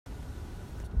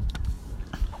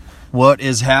What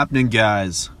is happening,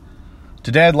 guys?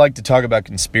 Today I'd like to talk about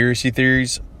conspiracy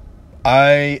theories.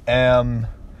 I am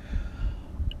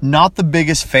not the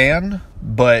biggest fan,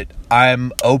 but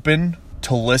I'm open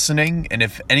to listening, and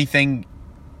if anything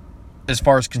as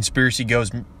far as conspiracy goes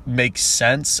makes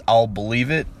sense, I'll believe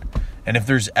it. And if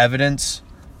there's evidence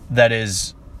that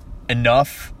is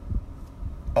enough,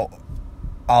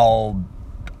 I'll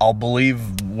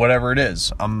believe whatever it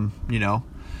is.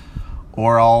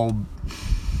 Or I'll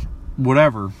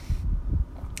whatever.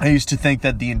 I used to think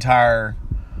that the entire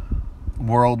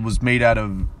world was made out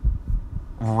of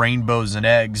rainbows and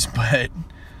eggs, but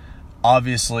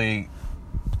obviously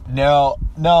now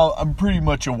I'm pretty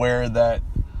much aware that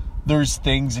there's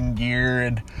things in gear,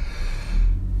 and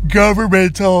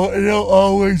governments don't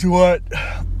always want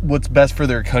what's best for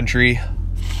their country.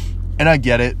 And I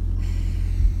get it.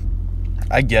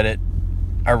 I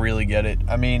really get it.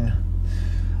 I mean,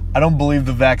 I don't believe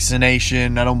the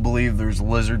vaccination. I don't believe there's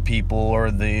lizard people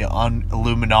or the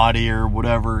Illuminati or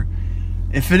whatever.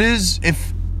 If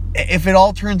it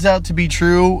all turns out to be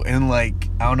true, and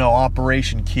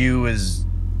Operation Q is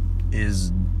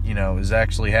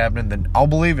actually happening, then I'll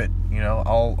believe it.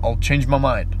 I'll change my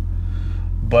mind.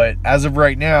 But as of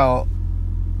right now,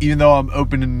 even though I'm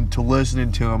open to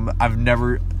listening to them,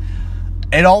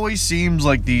 it always seems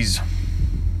like these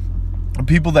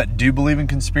people that do believe in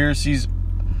conspiracies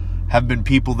have been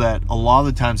people that a lot of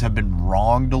the times have been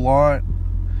wronged a lot,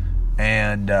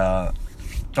 and are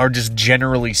just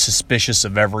generally suspicious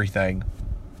of everything,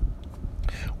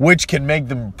 which can make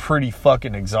them pretty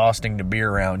fucking exhausting to be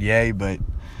around. Yay, but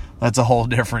that's a whole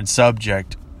different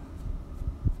subject.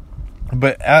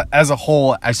 But as a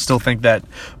whole, I still think that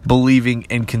believing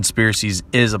in conspiracies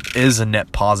is a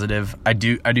net positive. I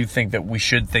do think that we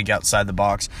should think outside the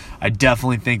box. I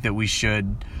definitely think that we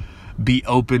should be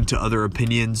open to other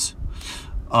opinions,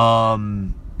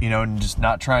 and just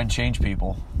not try and change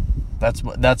people.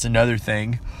 That's another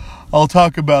thing. I'll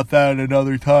talk about that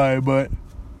another time, but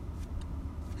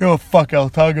I'll talk about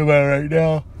it right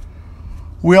now.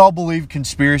 We all believe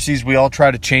conspiracies. We all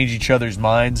try to change each other's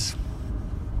minds.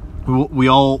 We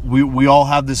all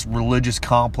have this religious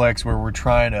complex where we're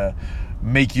trying to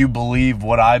make you believe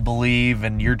what I believe,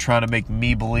 and you're trying to make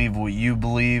me believe what you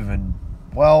believe. And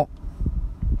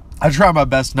I try my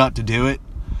best not to do it.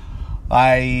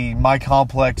 My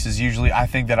complex is usually I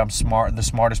think that I'm the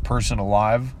smartest person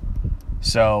alive.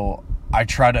 So I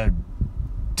try to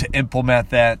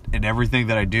implement that in everything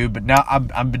that I do. But now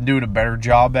I've been doing a better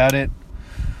job at it.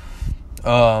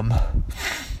 But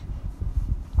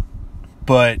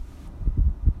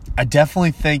I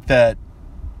definitely think that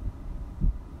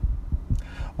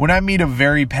when I meet a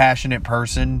very passionate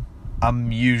person,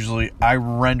 I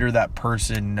render that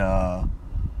person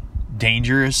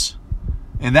dangerous.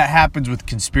 And that happens with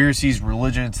conspiracies,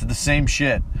 religion. It's the same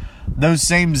shit. Those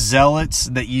same zealots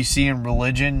that you see in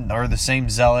religion are the same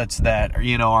zealots that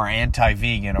are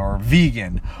anti-vegan or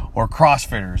vegan or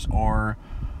CrossFitters or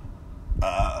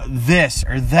this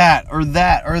or that or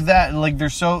that or that. Like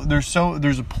there's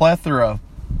a plethora of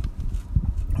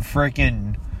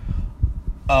freaking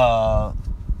a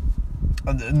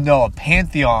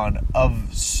pantheon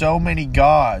of so many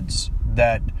gods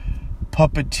that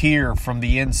puppeteer from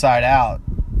the inside out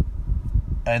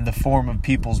in the form of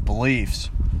people's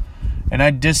beliefs. And I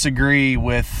disagree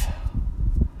with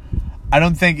I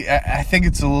think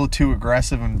it's a little too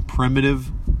aggressive and primitive.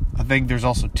 I think there's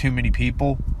also too many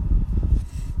people.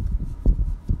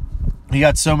 You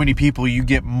got so many people, you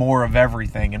get more of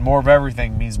everything. And more of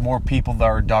everything means more people that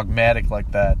are dogmatic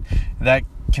like that. That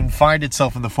can find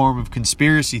itself in the form of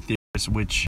conspiracy theories, which